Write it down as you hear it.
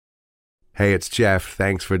Hey, it's Jeff.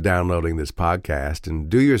 Thanks for downloading this podcast. And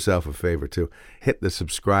do yourself a favor, too. Hit the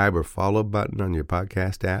subscribe or follow button on your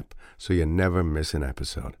podcast app so you never miss an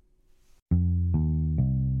episode.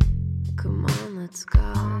 Come on, let's go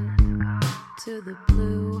to the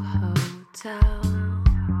Blue Hotel.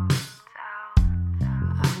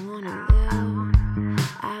 I wanna live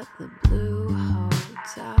at the Blue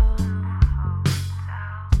Hotel.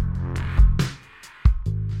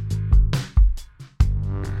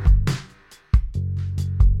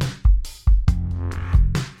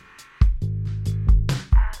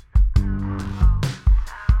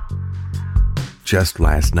 Just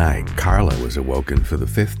last night, Carla was awoken for the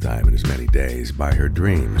 5th time in as many days by her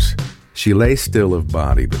dreams. She lay still of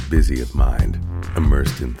body but busy of mind,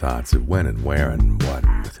 immersed in thoughts of when and where and what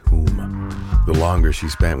and with whom. The longer she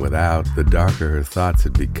spent without, the darker her thoughts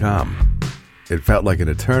had become. It felt like an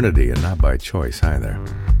eternity, and not by choice either.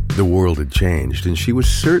 The world had changed, and she was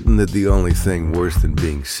certain that the only thing worse than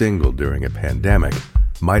being single during a pandemic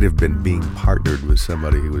might have been being partnered with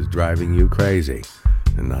somebody who was driving you crazy,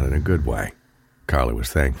 and not in a good way. Carla was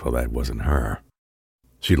thankful that wasn't her.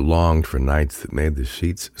 She longed for nights that made the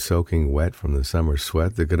sheets soaking wet from the summer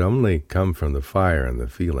sweat that could only come from the fire and the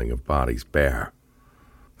feeling of bodies bare.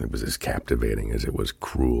 It was as captivating as it was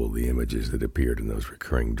cruel, the images that appeared in those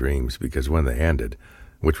recurring dreams, because when they ended,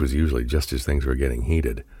 which was usually just as things were getting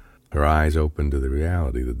heated, her eyes opened to the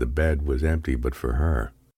reality that the bed was empty but for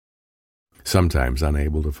her. Sometimes,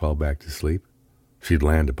 unable to fall back to sleep, she'd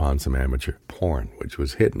land upon some amateur porn, which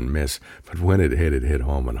was hit and miss, but when it hit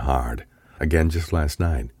home and hard. Again just last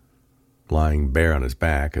night, lying bare on his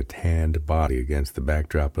back, a tanned body against the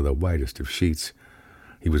backdrop of the whitest of sheets.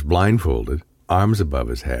 He was blindfolded, arms above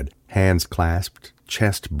his head, hands clasped,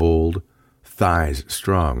 chest bold, thighs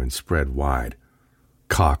strong and spread wide,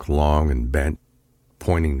 cock long and bent,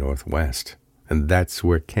 pointing northwest. And that's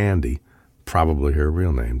where Candy, probably her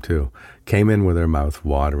real name too, came in with her mouth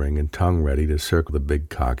watering and tongue ready to circle the big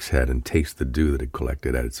cock's head and taste the dew that had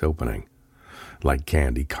collected at its opening. Like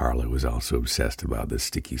Candy, Carla was also obsessed about the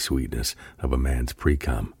sticky sweetness of a man's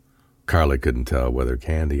pre-cum. Carla couldn't tell whether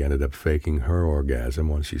Candy ended up faking her orgasm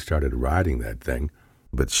once she started riding that thing,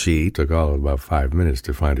 but she took all of about 5 minutes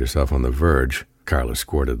to find herself on the verge. Carla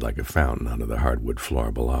squirted like a fountain onto the hardwood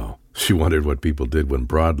floor below. She wondered what people did when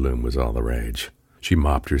broadloom was all the rage. She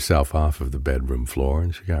mopped herself off of the bedroom floor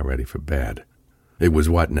and she got ready for bed. It was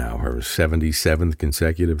what now, her 77th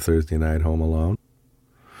consecutive Thursday night home alone?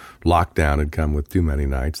 Lockdown had come with too many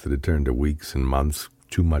nights that had turned to weeks and months,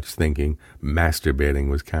 too much thinking, masturbating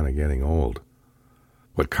was kind of getting old.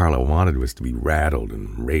 What Carla wanted was to be rattled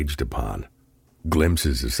and raged upon.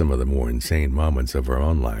 Glimpses of some of the more insane moments of her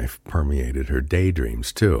own life permeated her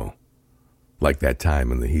daydreams too. Like that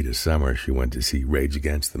time in the heat of summer she went to see Rage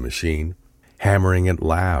Against the Machine, hammering it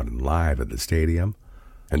loud and live at the stadium,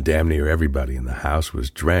 and damn near everybody in the house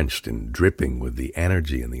was drenched and dripping with the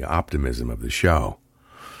energy and the optimism of the show.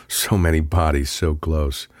 So many bodies so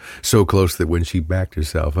close that when she backed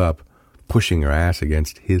herself up, pushing her ass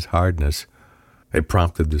against his hardness, it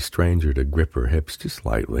prompted the stranger to grip her hips just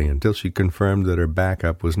lightly until she confirmed that her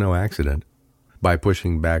backup was no accident, by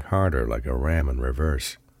pushing back harder like a ram in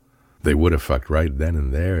reverse. They would have fucked right then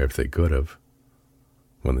and there if they could have.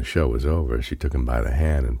 When the show was over, she took him by the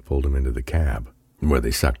hand and pulled him into the cab, where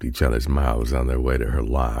they sucked each other's mouths on their way to her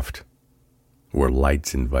loft, where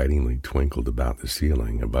lights invitingly twinkled about the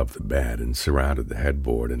ceiling above the bed and surrounded the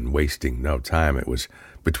headboard, and wasting no time, it was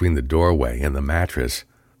between the doorway and the mattress.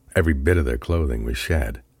 Every bit of their clothing was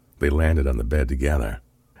shed. They landed on the bed together,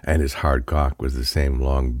 and his hard cock was the same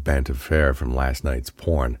long bent affair from last night's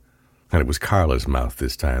porn, and it was Carla's mouth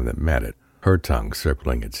this time that met it, her tongue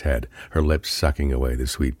circling its head, her lips sucking away the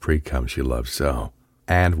sweet pre-cum she loved so.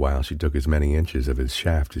 And while she took as many inches of his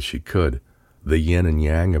shaft as she could, the yin and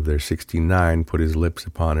yang of their 69 put his lips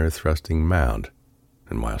upon her thrusting mound,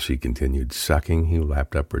 and while she continued sucking, he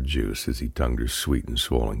lapped up her juice as he tongued her sweet and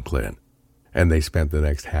swollen clit. And they spent the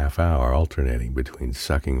next half hour alternating between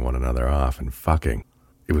sucking one another off and fucking.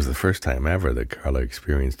 It was the first time ever that Carla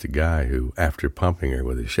experienced a guy who, after pumping her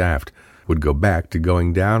with a shaft, would go back to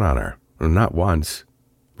going down on her. Not once,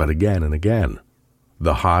 but again and again.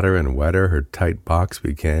 The hotter and wetter her tight box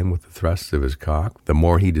became with the thrusts of his cock, the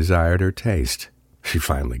more he desired her taste. She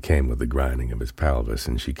finally came with the grinding of his pelvis,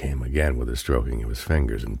 and she came again with the stroking of his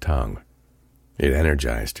fingers and tongue. It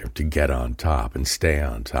energized her to get on top and stay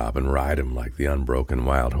on top and ride him like the unbroken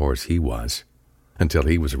wild horse he was, until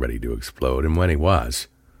he was ready to explode, and when he was,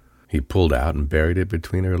 he pulled out and buried it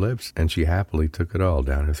between her lips, and she happily took it all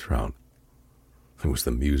down her throat. It was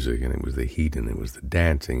the music, and it was the heat, and it was the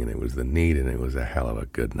dancing, and it was the need, and it was a hell of a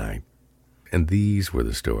good night. And these were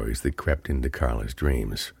the stories that crept into Carla's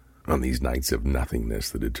dreams on these nights of nothingness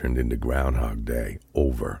that had turned into Groundhog Day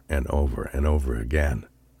over and over and over again.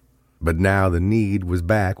 But now the need was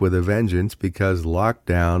back with a vengeance because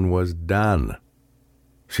lockdown was done.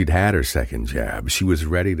 She'd had her second jab. She was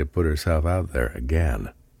ready to put herself out there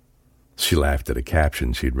again. She laughed at a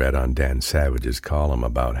caption she'd read on Dan Savage's column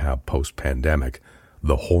about how post-pandemic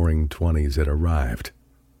the whoring 20s had arrived.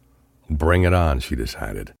 Bring it on, she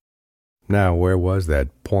decided. Now, where was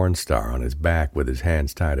that porn star on his back with his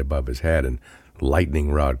hands tied above his head and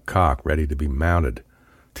lightning rod cock ready to be mounted?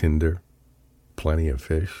 Tinder? Plenty of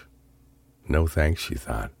fish? No thanks, she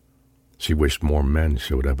thought. She wished more men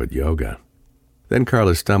showed up at yoga. Then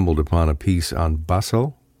Carla stumbled upon a piece on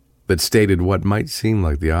Bustle that stated what might seem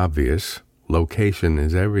like the obvious: location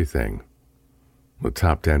is everything. The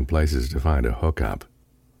top 10 places to find a hookup.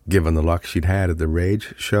 Given the luck she'd had at the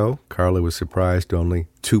Rage show, Carla was surprised only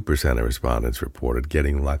 2% of respondents reported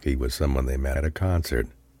getting lucky with someone they met at a concert.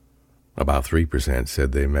 About 3%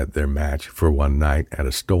 said they met their match for one night at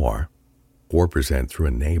a store, 4% through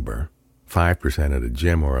a neighbor, 5% at a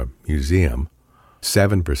gym or a museum,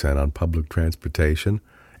 7% on public transportation,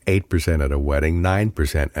 8% at a wedding,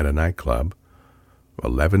 9% at a nightclub,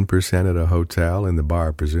 11% at a hotel, in the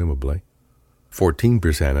bar presumably,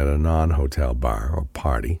 14% at a non-hotel bar or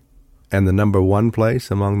party, and the number one place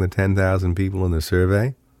among the 10,000 people in the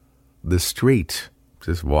survey? The street.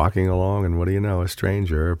 Just walking along and what do you know, a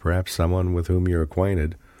stranger, or perhaps someone with whom you're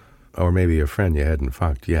acquainted, or maybe a friend you hadn't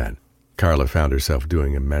fucked yet. Carla found herself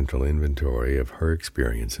doing a mental inventory of her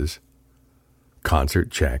experiences. Concert,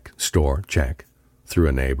 check. Store, check. Through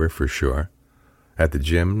a neighbor, for sure. At the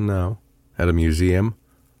gym, no. At a museum?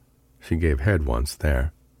 She gave head once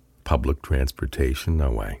there. Public transportation,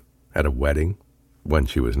 no way. At a wedding? When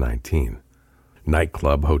she was 19.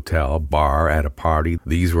 Nightclub, hotel, bar, at a party.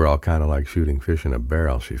 These were all kind of like shooting fish in a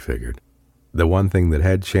barrel, she figured. The one thing that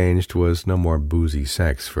had changed was no more boozy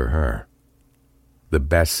sex for her. The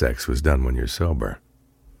best sex was done when you're sober.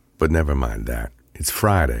 But never mind that. It's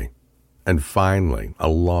Friday. And finally, a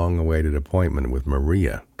long-awaited appointment with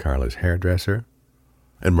Maria, Carla's hairdresser.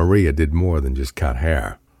 And Maria did more than just cut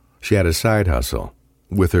hair. She had a side hustle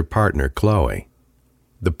with her partner, Chloe.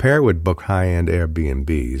 The pair would book high-end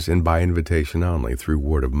Airbnbs, and by invitation only, through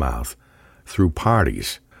word of mouth, through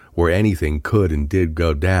parties, where anything could and did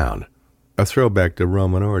go down. A throwback to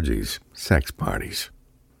Roman orgies, sex parties.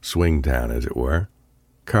 Swing town, as it were.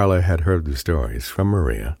 Carla had heard the stories from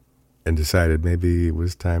Maria and decided maybe it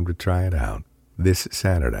was time to try it out this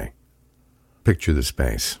Saturday. Picture the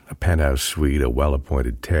space: a penthouse suite, a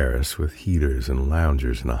well-appointed terrace with heaters and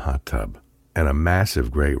loungers and a hot tub, and a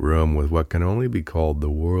massive great room with what can only be called the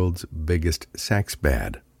world's biggest sex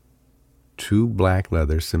bed. 2 black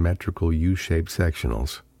leather symmetrical U-shaped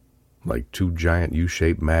sectionals, like 2 giant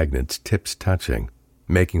U-shaped magnets, tips touching,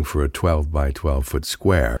 making for a 12 by 12 foot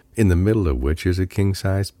square, in the middle of which is a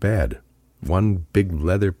king-sized bed. One big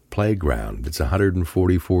leather playground that's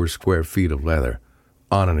 144 square feet of leather,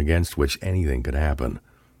 on and against which anything could happen,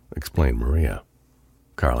 explained Maria.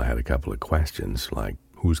 Carla had a couple of questions, like,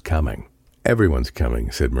 who's coming? Everyone's coming,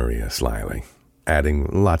 said Maria slyly, adding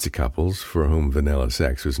lots of couples for whom vanilla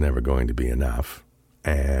sex was never going to be enough,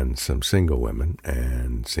 and some single women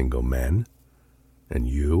and single men, and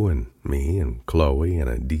you and me and Chloe and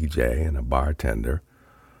a DJ and a bartender,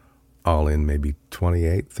 all in maybe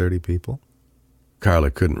 28, 30 people.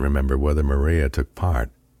 Carla couldn't remember whether Maria took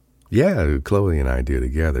part. Yeah, Chloe and I do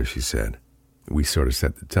together, she said. We sort of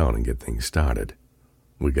set the tone and get things started.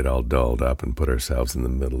 We get all dolled up and put ourselves in the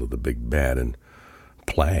middle of the big bed and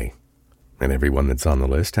play. And everyone that's on the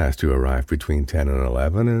list has to arrive between 10 and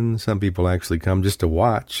 11, and some people actually come just to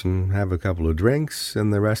watch and have a couple of drinks,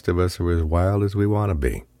 and the rest of us are as wild as we want to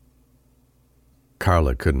be.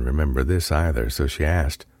 Carla couldn't remember this either, so she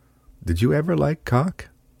asked, did you ever like cock?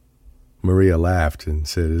 Maria laughed and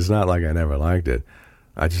said, it's not like I never liked it.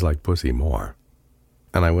 I just like pussy more.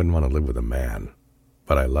 And I wouldn't want to live with a man,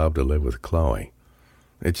 but I love to live with Chloe.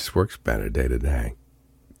 It just works better day to day.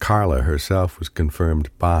 Carla herself was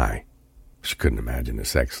confirmed bi. She couldn't imagine a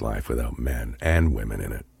sex life without men and women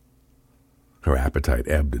in it. Her appetite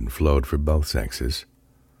ebbed and flowed for both sexes.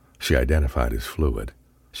 She identified as fluid.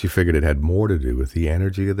 She figured it had more to do with the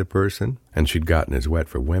energy of the person, and she'd gotten as wet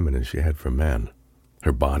for women as she had for men.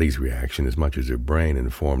 Her body's reaction as much as her brain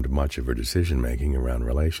informed much of her decision-making around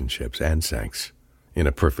relationships and sex. In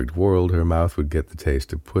a perfect world, her mouth would get the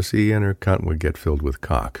taste of pussy and her cunt would get filled with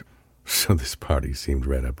cock. So this party seemed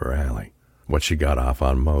right up her alley. What she got off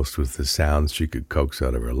on most was the sounds she could coax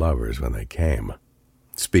out of her lovers when they came.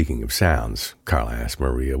 Speaking of sounds, Carla asked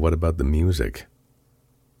Maria, what about the music?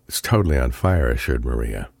 It's totally on fire, assured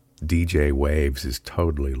Maria. DJ Waves is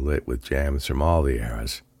totally lit with jams from all the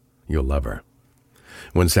eras. You'll love her.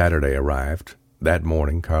 When Saturday arrived, that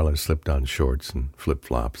morning Carla slipped on shorts and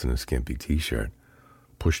flip-flops and a skimpy t-shirt,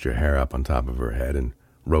 pushed her hair up on top of her head, and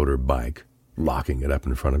rode her bike, locking it up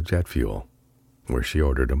in front of jet fuel, where she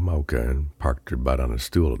ordered a mocha and parked her butt on a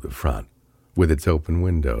stool at the front, with its open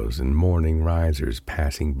windows and morning risers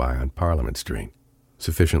passing by on Parliament Street.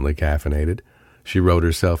 Sufficiently caffeinated, she rode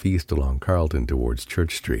herself east along Carlton towards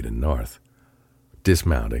Church Street and north,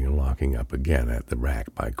 dismounting and locking up again at the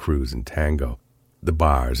Rack by Cruise and Tango, the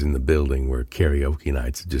bars in the building where karaoke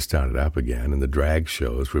nights had just started up again and the drag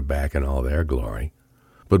shows were back in all their glory.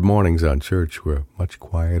 But mornings on Church were a much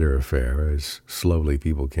quieter affair as slowly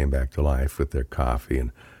people came back to life with their coffee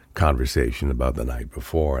and conversation about the night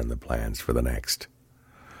before and the plans for the next.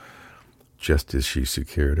 Just as she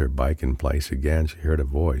secured her bike in place again, she heard a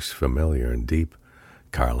voice, familiar and deep.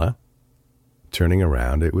 "Carla?" Turning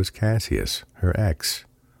around, it was Cassius, her ex,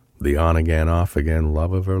 the on-again, off-again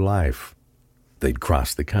love of her life. They'd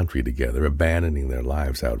crossed the country together, abandoning their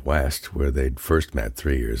lives out west, where they'd first met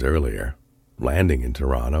 3 years earlier, landing in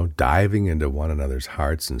Toronto, diving into one another's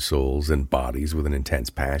hearts and souls and bodies with an intense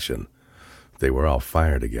passion. They were all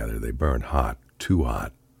fire together. They burned hot, too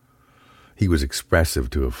hot. He was expressive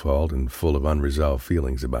to a fault and full of unresolved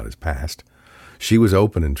feelings about his past. She was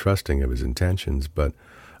open and trusting of his intentions, but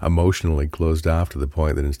emotionally closed off to the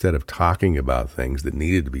point that instead of talking about things that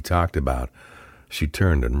needed to be talked about, she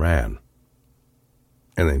turned and ran,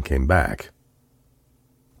 and then came back.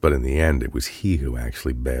 But in the end, it was he who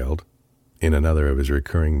actually bailed, in another of his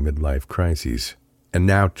recurring midlife crises. And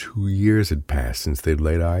now 2 years had passed since they'd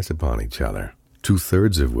laid eyes upon each other,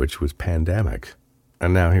 2/3 of which was pandemic.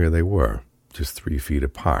 And now here they were, just 3 feet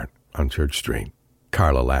apart on Church Street.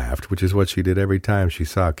 Carla laughed, which is what she did every time she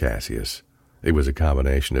saw Cassius. It was a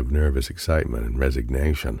combination of nervous excitement and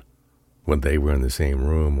resignation. When they were in the same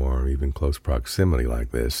room or even close proximity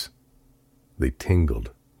like this, they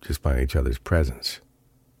tingled just by each other's presence.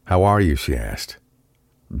 "How are you?" she asked.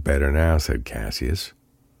 "Better now," said Cassius.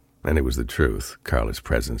 And it was the truth. Carla's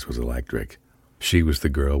presence was electric. She was the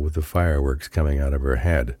girl with the fireworks coming out of her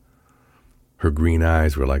head. Her green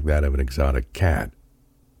eyes were like that of an exotic cat.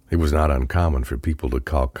 It was not uncommon for people to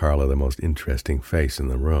call Carla the most interesting face in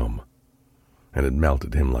the room. And it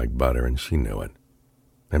melted him like butter, and she knew it.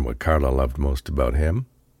 And what Carla loved most about him?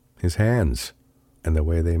 His hands, and the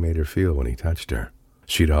way they made her feel when he touched her.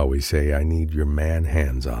 She'd always say, "I need your man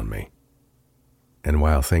hands on me." And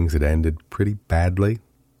while things had ended pretty badly,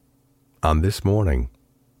 on this morning,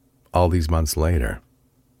 all these months later,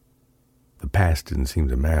 the past didn't seem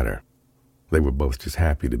to matter. They were both just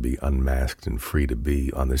happy to be unmasked and free to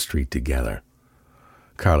be on the street together.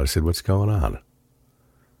 Carla said, "What's going on?"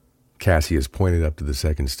 Cassius pointed up to the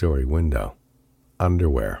second-story window.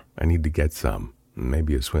 "Underwear. I need to get some.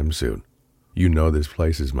 Maybe a swimsuit. You know this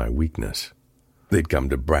place is my weakness." They'd come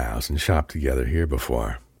to browse and shop together here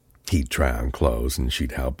before. He'd try on clothes, and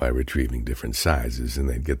she'd help by retrieving different sizes, and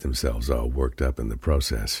they'd get themselves all worked up in the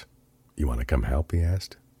process. "You want to come help?" he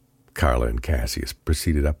asked. Carla and Cassius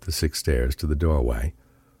proceeded up the 6 stairs to the doorway,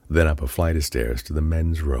 then up a flight of stairs to the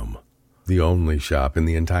men's room, the only shop in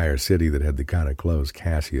the entire city that had the kind of clothes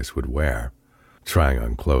Cassius would wear. Trying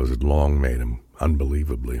on clothes had long made him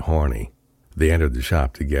unbelievably horny. They entered the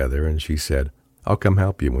shop together, and she said, "I'll come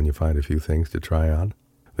help you when you find a few things to try on."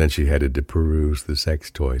 Then she headed to peruse the sex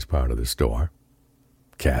toys part of the store.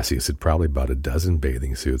 Cassius had probably bought a dozen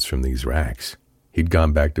bathing suits from these racks. He'd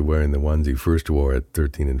gone back to wearing the ones he first wore at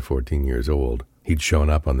 13 and 14 years old. He'd shown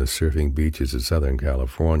up on the surfing beaches of Southern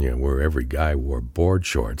California where every guy wore board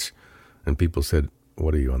shorts, and people said,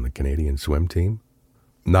 "What are you, on the Canadian swim team?"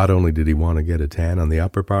 Not only did he want to get a tan on the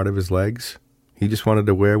upper part of his legs, he just wanted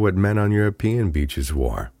to wear what men on European beaches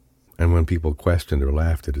wore. And when people questioned or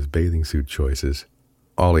laughed at his bathing suit choices,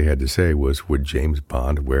 all he had to say was, "Would James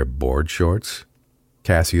Bond wear board shorts?"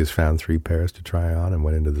 Cassius found 3 pairs to try on and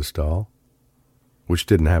went into the stall, which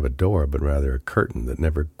didn't have a door but rather a curtain that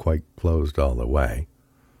never quite closed all the way,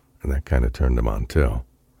 and that kind of turned him on too.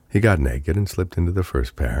 He got naked and slipped into the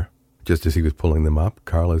first pair. Just as he was pulling them up,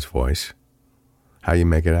 Carla's voice, "How you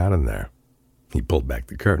make it out in there?" He pulled back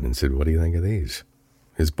the curtain and said, "What do you think of these?"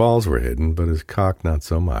 His balls were hidden, but his cock not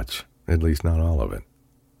so much, at least not all of it.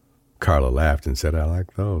 Carla laughed and said, "I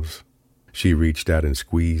like those." She reached out and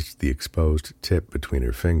squeezed the exposed tip between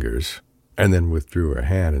her fingers, and then withdrew her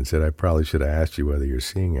hand and said, "I probably should have asked you whether you're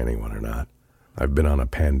seeing anyone or not. I've been on a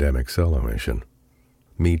pandemic solo mission."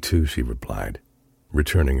 "Me too," she replied,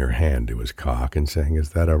 returning her hand to his cock and saying,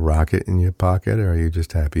 "Is that a rocket in your pocket, or are you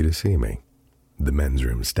just happy to see me?" The men's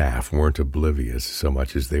room staff weren't oblivious so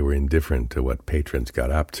much as they were indifferent to what patrons got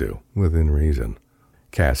up to, within reason.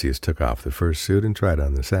 Cassius took off the first suit and tried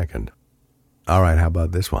on the second. All right, how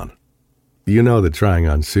about this one? You know that trying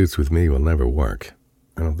on suits with me will never work.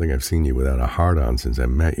 I don't think I've seen you without a heart-on since I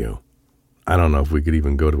met you. I don't know if we could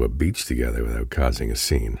even go to a beach together without causing a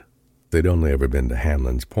scene. They'd only ever been to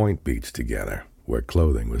Hanlon's Point Beach together, where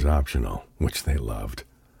clothing was optional, which they loved.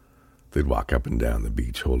 They'd walk up and down the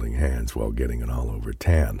beach holding hands while getting an all-over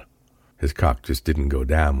tan. His cock just didn't go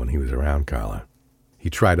down when he was around Carla. He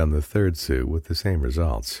tried on the third suit with the same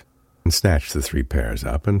results, and snatched the 3 pairs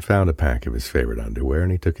up and found a pack of his favorite underwear,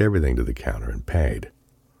 and he took everything to the counter and paid.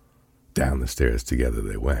 Down the stairs together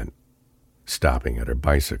they went, stopping at her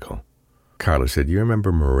bicycle. Carla said, "You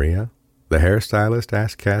remember Maria, the hairstylist?"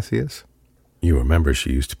 asked Cassius. "You remember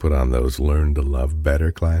she used to put on those Learn to Love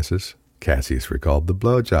Better classes?" Cassius recalled the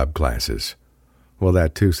blowjob classes. "Well,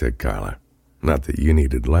 that too," said Carla. "Not that you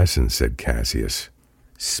needed lessons," said Cassius.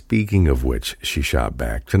 "Speaking of which," she shot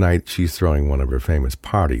back, "tonight she's throwing one of her famous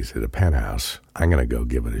parties at a penthouse. I'm going to go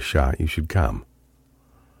give it a shot. You should come."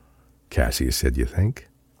 Cassius said, "You think?"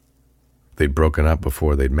 They'd broken up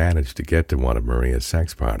before they'd managed to get to one of Maria's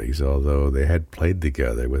sex parties, although they had played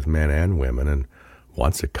together with men and women, and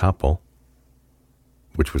once a couple,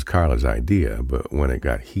 which was Carla's idea, but when it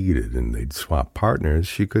got heated and they'd swap partners,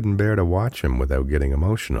 she couldn't bear to watch him without getting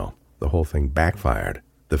emotional. The whole thing backfired.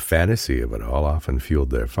 The fantasy of it all often fueled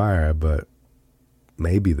their fire, but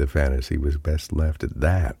maybe the fantasy was best left at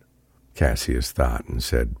that. Cassius thought and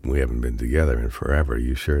said, "We haven't been together in forever.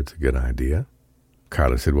 You sure it's a good idea?"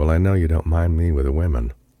 Carla said, "Well, I know you don't mind me with the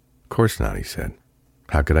women." "Of course not," he said.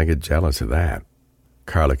 "How could I get jealous of that?"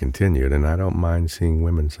 Carla continued, "And I don't mind seeing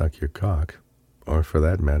women suck your cock. Or, for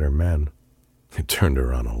that matter, men." It turned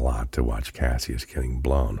her on a lot to watch Cassius getting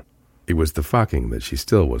blown. It was the fucking that she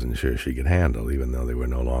still wasn't sure she could handle, even though they were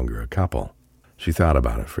no longer a couple. She thought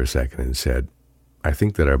about it for a second and said, "I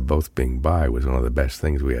think that our both being bi was one of the best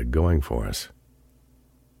things we had going for us."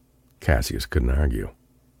 Cassius couldn't argue.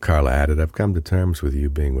 Carla added, "I've come to terms with you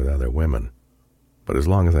being with other women. But as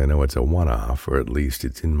long as I know it's a one-off, or at least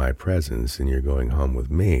it's in my presence and you're going home with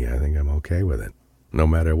me, I think I'm okay with it. No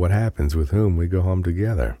matter what happens with whom, we go home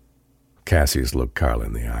together." Cassius looked Carla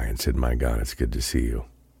in the eye and said, "My God, it's good to see you.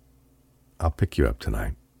 I'll pick you up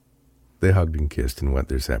tonight." They hugged and kissed and went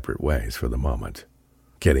their separate ways for the moment.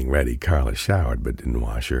 Getting ready, Carla showered but didn't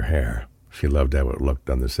wash her hair. She loved how it looked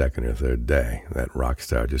on the second or third day, that rock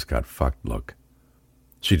star just got fucked look.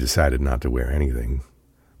 She decided not to wear anything,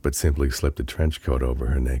 but simply slipped a trench coat over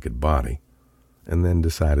her naked body, and then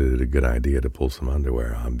decided it a good idea to pull some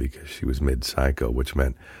underwear on because she was mid-cycle, which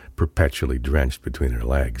meant perpetually drenched between her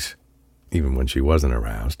legs. Even when she wasn't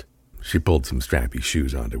aroused, she pulled some strappy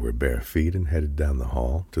shoes onto her bare feet and headed down the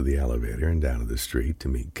hall to the elevator and down to the street to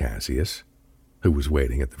meet Cassius, who was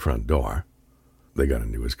waiting at the front door. They got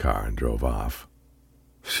into his car and drove off.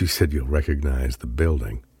 She said, "You'll recognize the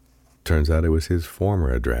building." Turns out it was his former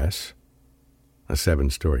address, a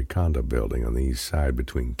 7-story condo building on the east side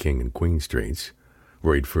between King and Queen Streets,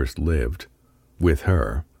 where he'd first lived with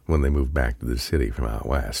her when they moved back to the city from out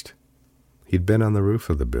west. He'd been on the roof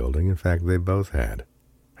of the building. In fact, they both had,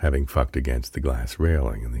 having fucked against the glass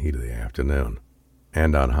railing in the heat of the afternoon.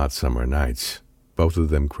 And on hot summer nights, both of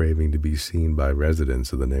them craving to be seen by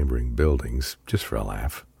residents of the neighboring buildings, just for a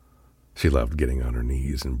laugh. She loved getting on her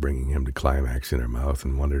knees and bringing him to climax in her mouth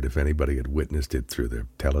and wondered if anybody had witnessed it through their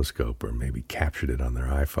telescope or maybe captured it on their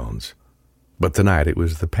iPhones. But tonight it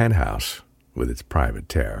was the penthouse, with its private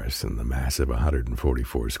terrace and the massive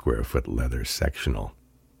 144-square-foot leather sectional.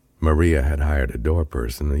 Maria had hired a door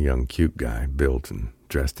person, a young cute guy, built and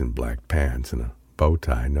dressed in black pants and a bow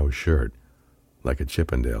tie, no shirt, like a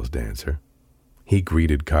Chippendales dancer. He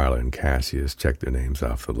greeted Carla and Cassius, checked their names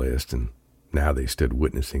off the list, and now they stood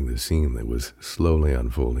witnessing the scene that was slowly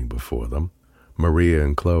unfolding before them. Maria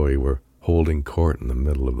and Chloe were holding court in the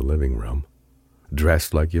middle of the living room,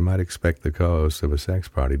 dressed like you might expect the co-hosts of a sex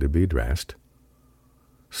party to be dressed.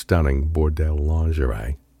 Stunning bordel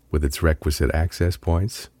lingerie with its requisite access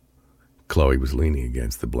points. Chloe was leaning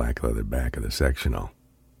against the black leather back of the sectional,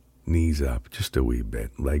 knees up just a wee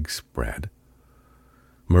bit, legs spread.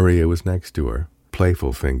 Maria was next to her,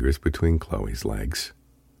 playful fingers between Chloe's legs.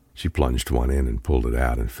 She plunged one in and pulled it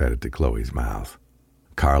out and fed it to Chloe's mouth.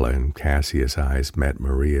 Carla and Cassius' eyes met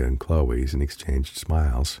Maria and Chloe's and exchanged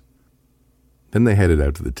smiles. Then they headed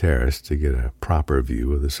out to the terrace to get a proper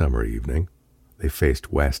view of the summer evening. They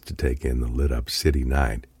faced west to take in the lit-up city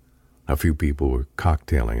night. A few people were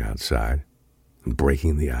cocktailing outside, and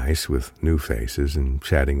breaking the ice with new faces and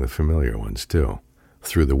chatting with familiar ones, too.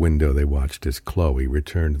 Through the window they watched as Chloe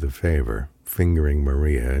returned the favor fingering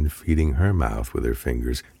Maria and feeding her mouth with her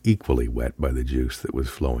fingers, equally wet by the juice that was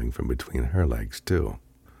flowing from between her legs, too.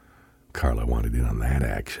 Carla wanted in on that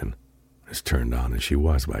action, as turned on as she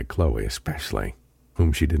was by Chloe especially,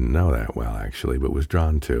 whom she didn't know that well, actually, but was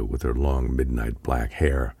drawn to with her long midnight black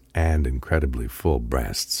hair and incredibly full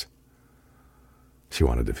breasts. She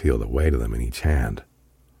wanted to feel the weight of them in each hand.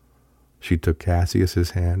 She took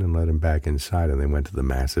Cassius's hand and led him back inside, and they went to the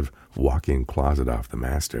massive walk-in closet off the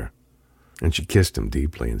master. And she kissed him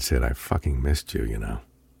deeply and said, "I fucking missed you, you know."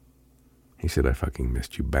 He said, "I fucking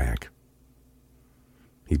missed you back."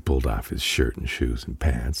 He pulled off his shirt and shoes and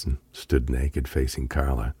pants and stood naked facing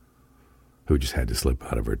Carla, who just had to slip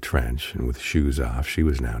out of her trench, and with shoes off, she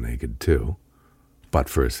was now naked too, but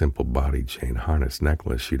for a simple body chain harness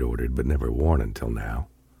necklace she'd ordered but never worn until now.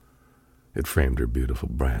 It framed her beautiful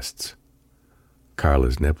breasts.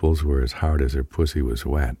 Carla's nipples were as hard as her pussy was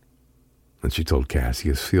wet, and she told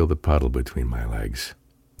Cassius, "Feel the puddle between my legs."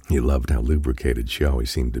 He loved how lubricated she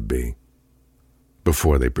always seemed to be.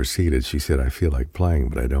 Before they proceeded, she said, "I feel like playing,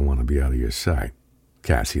 but I don't want to be out of your sight."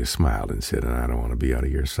 Cassius smiled and said, "And I don't want to be out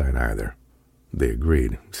of your sight either." They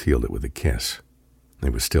agreed, sealed it with a kiss.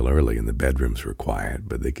 It was still early and the bedrooms were quiet,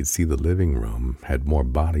 but they could see the living room had more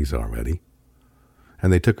bodies already.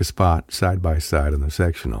 And they took a spot side by side in the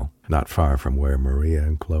sectional, not far from where Maria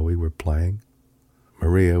and Chloe were playing.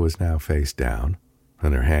 Maria was now face down,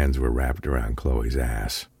 and her hands were wrapped around Chloe's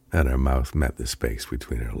ass, and her mouth met the space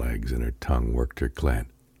between her legs, and her tongue worked her clit.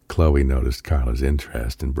 Chloe noticed Carla's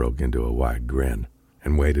interest and broke into a wide grin,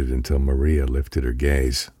 and waited until Maria lifted her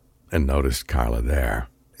gaze and noticed Carla there.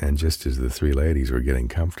 And just as the three ladies were getting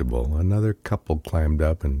comfortable, another couple climbed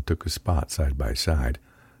up and took a spot side by side,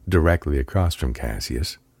 directly across from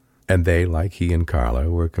Cassius. And they, like he and Carla,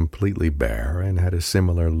 were completely bare and had a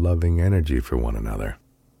similar loving energy for one another.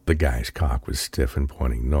 The guy's cock was stiff and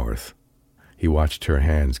pointing north. He watched her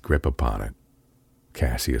hands grip upon it.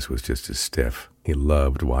 Cassius was just as stiff. He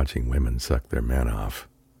loved watching women suck their men off.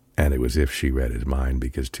 And it was as if she read his mind,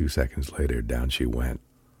 because 2 seconds later, down she went,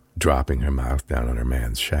 dropping her mouth down on her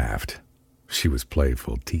man's shaft. She was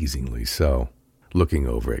playful, teasingly so, looking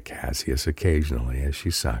over at Cassius occasionally as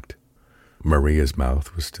she sucked. Maria's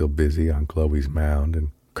mouth was still busy on Chloe's mound, and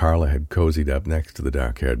Carla had cozied up next to the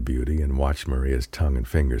dark-haired beauty and watched Maria's tongue and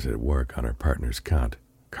fingers at work on her partner's cunt.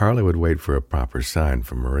 Carla would wait for a proper sign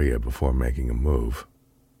from Maria before making a move,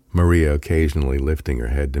 Maria occasionally lifting her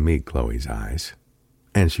head to meet Chloe's eyes,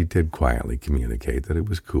 and she did quietly communicate that it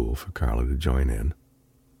was cool for Carla to join in.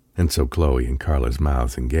 And so Chloe and Carla's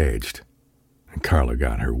mouths engaged, and Carla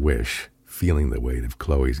got her wish, feeling the weight of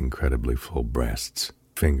Chloe's incredibly full breasts,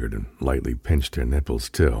 fingered and lightly pinched her nipples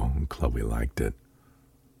too, and Chloe liked it.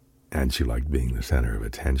 And she liked being the center of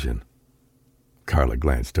attention. Carla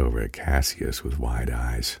glanced over at Cassius with wide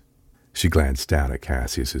eyes. She glanced down at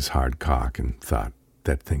Cassius's hard cock and thought,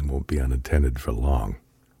 that thing won't be unattended for long,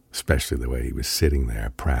 especially the way he was sitting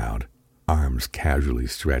there, proud, arms casually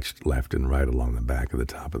stretched left and right along the back of the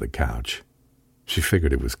top of the couch. She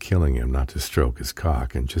figured it was killing him not to stroke his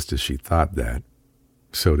cock, and just as she thought that,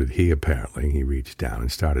 so did he apparently. He reached down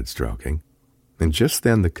and started stroking, and just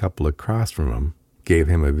then the couple across from him gave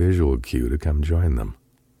him a visual cue to come join them.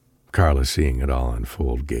 Carla, seeing it all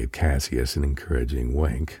unfold, gave Cassius an encouraging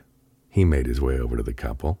wink. He made his way over to the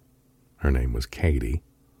couple. Her name was Katie,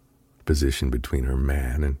 positioned between her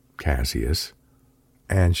man and Cassius,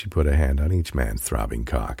 and she put a hand on each man's throbbing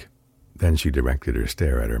cock. Then she directed her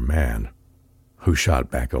stare at her man, who shot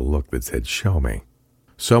back a look that said, "Show me."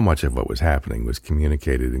 So much of what was happening was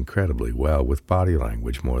communicated incredibly well with body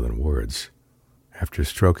language more than words. After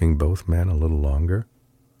stroking both men a little longer,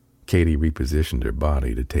 Katie repositioned her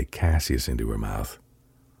body to take Cassius into her mouth,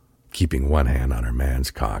 keeping one hand on her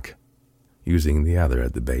man's cock, using the other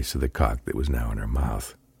at the base of the cock that was now in her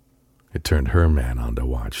mouth. It turned her man on to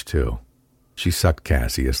watch, too. She sucked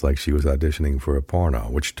Cassius like she was auditioning for a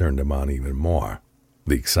porno, which turned him on even more.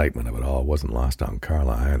 The excitement of it all wasn't lost on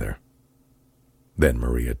Carla either. Then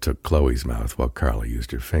Maria took Chloe's mouth while Carla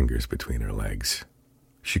used her fingers between her legs.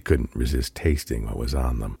 She couldn't resist tasting what was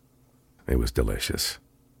on them. It was delicious.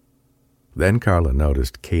 Then Carla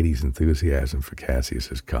noticed Katie's enthusiasm for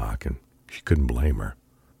Cassius's cock, and she couldn't blame her.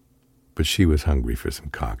 But she was hungry for some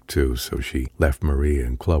cock too, so she left Maria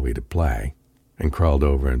and Chloe to play and crawled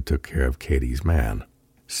over and took care of Katie's man,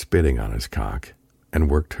 spitting on his cock, and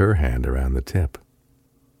worked her hand around the tip,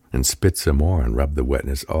 and spit some more and rubbed the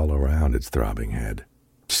wetness all around its throbbing head.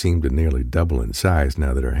 It seemed to nearly double in size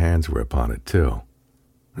now that her hands were upon it too.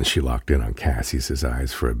 And she locked in on Cassius's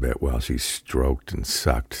eyes for a bit while she stroked and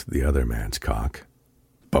sucked the other man's cock.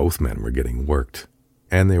 Both men were getting worked,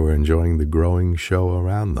 and they were enjoying the growing show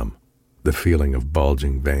around them. The feeling of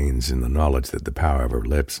bulging veins and the knowledge that the power of her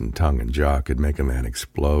lips and tongue and jaw could make a man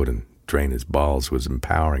explode and drain his balls was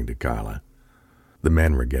empowering to Carla. The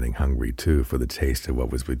men were getting hungry, too, for the taste of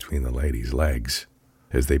what was between the ladies' legs.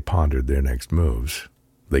 As they pondered their next moves,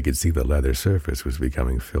 they could see the leather surface was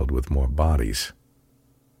becoming filled with more bodies.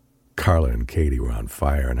 Carla and Katie were on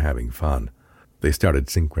fire and having fun. They started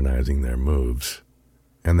synchronizing their moves,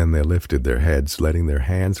 and then they lifted their heads, letting their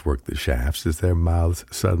hands work the shafts as their mouths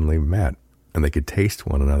suddenly met, and they could taste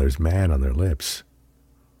one another's man on their lips.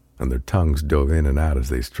 And their tongues dove in and out as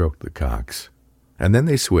they stroked the cocks. And then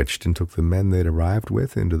they switched and took the men they'd arrived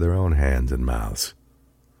with into their own hands and mouths,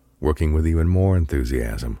 working with even more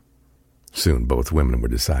enthusiasm. Soon both women were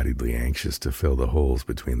decidedly anxious to fill the holes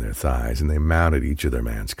between their thighs, and they mounted each of their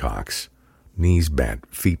man's cocks, knees bent,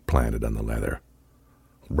 feet planted on the leather,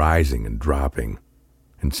 rising and dropping,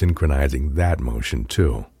 and synchronizing that motion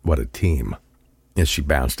too. What a team. As she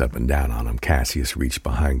bounced up and down on him, Cassius reached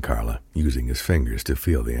behind Carla, using his fingers to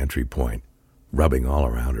feel the entry point, rubbing all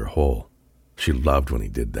around her hole. She loved when he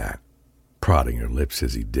did that, prodding her lips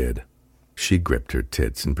as he did. She gripped her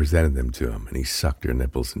tits and presented them to him, and he sucked her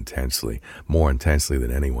nipples intensely, more intensely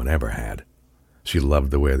than anyone ever had. She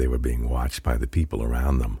loved the way they were being watched by the people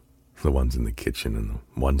around them, the ones in the kitchen and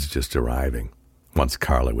the ones just arriving. Once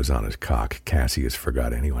Carla was on his cock, Cassius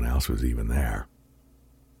forgot anyone else was even there.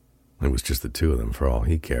 It was just the two of them for all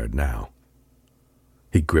he cared now.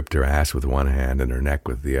 He gripped her ass with one hand and her neck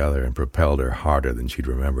with the other and propelled her harder than she'd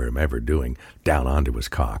remember him ever doing, down onto his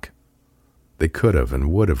cock. They could have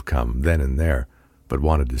and would have come then and there, but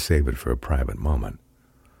wanted to save it for a private moment.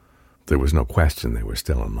 There was no question they were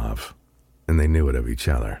still in love, and they knew it of each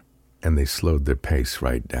other, and they slowed their pace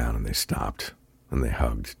right down, and they stopped, and they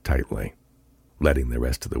hugged tightly, letting the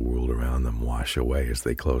rest of the world around them wash away as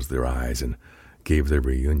they closed their eyes and gave their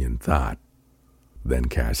reunion thought. Then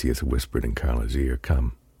Cassius whispered in Carla's ear,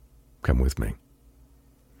 Come with me.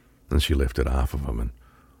 And she lifted off of him, and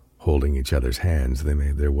holding each other's hands, they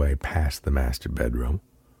made their way past the master bedroom,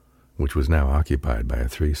 which was now occupied by a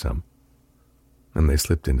threesome. And they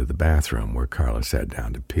slipped into the bathroom where Carla sat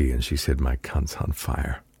down to pee, and she said, My cunt's on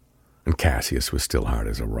fire. And Cassius was still hard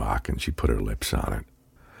as a rock, and she put her lips on it.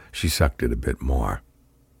 She sucked it a bit more.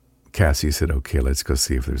 Cassius said, Okay, let's go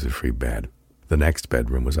see if there's a free bed. The next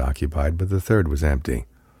bedroom was occupied, but the third was empty.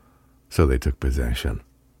 So they took possession.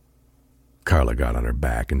 Carla got on her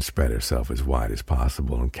back and spread herself as wide as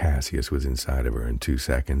possible, and Cassius was inside of her in 2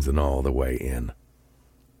 seconds and all the way in.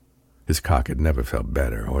 His cock had never felt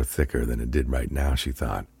better or thicker than it did right now, she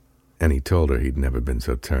thought, and he told her he'd never been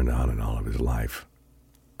so turned on in all of his life.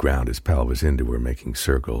 Ground his pelvis into her, making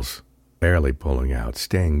circles, barely pulling out,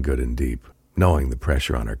 staying good and deep, knowing the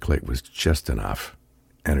pressure on her clit was just enough,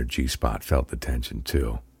 and her G-spot felt the tension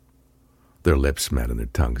too. Their lips met and their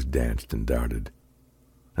tongues danced and darted.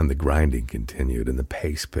 And the grinding continued, and the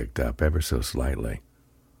pace picked up ever so slightly,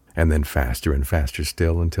 and then faster and faster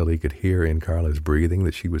still until he could hear in Carla's breathing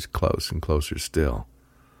that she was close and closer still.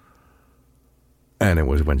 And it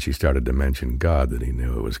was when she started to mention God that he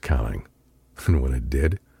knew it was coming. And when it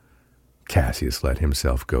did, Cassius let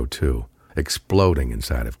himself go too, exploding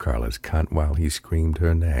inside of Carla's cunt while he screamed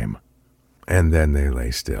her name. And then they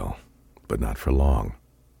lay still, but not for long.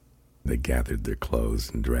 They gathered their clothes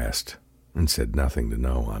and dressed, and said nothing to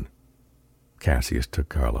no one. Cassius took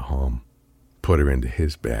Carla home, put her into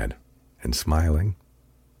his bed, and smiling,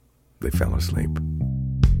 they fell asleep.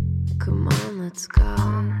 Come on, let's go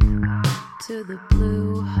to the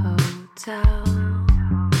Blue Hotel.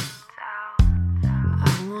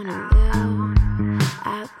 I wanna live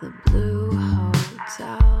at the Blue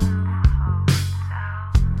Hotel.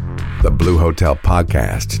 The Blue Hotel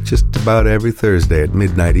Podcast, just about every Thursday at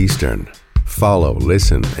midnight Eastern. Follow,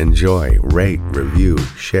 listen, enjoy, rate, review,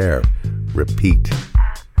 share, repeat.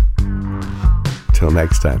 Till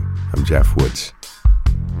next time, I'm Jeff Woods.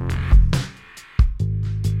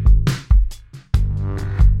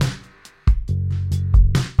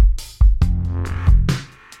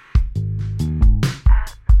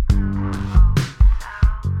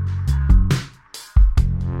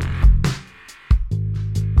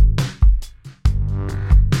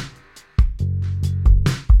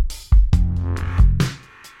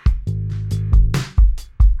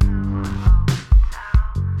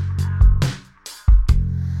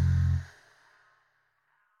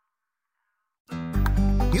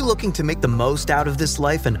 Looking to make the most out of this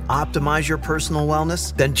life and optimize your personal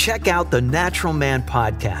wellness? Then check out the Natural Man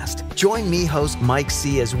Podcast. Join me, host Mike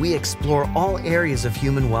C., as we explore all areas of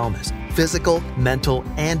human wellness physical, mental,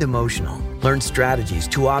 and emotional. Learn strategies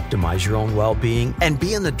to optimize your own well-being and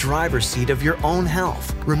be in the driver's seat of your own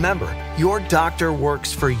health. Remember, your doctor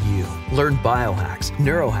works for you. Learn biohacks,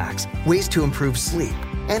 neurohacks, ways to improve sleep,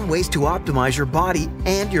 and ways to optimize your body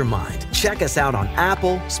and your mind. Check us out on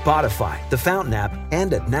Apple, Spotify, the Fountain app,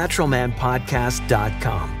 and at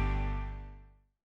naturalmanpodcast.com.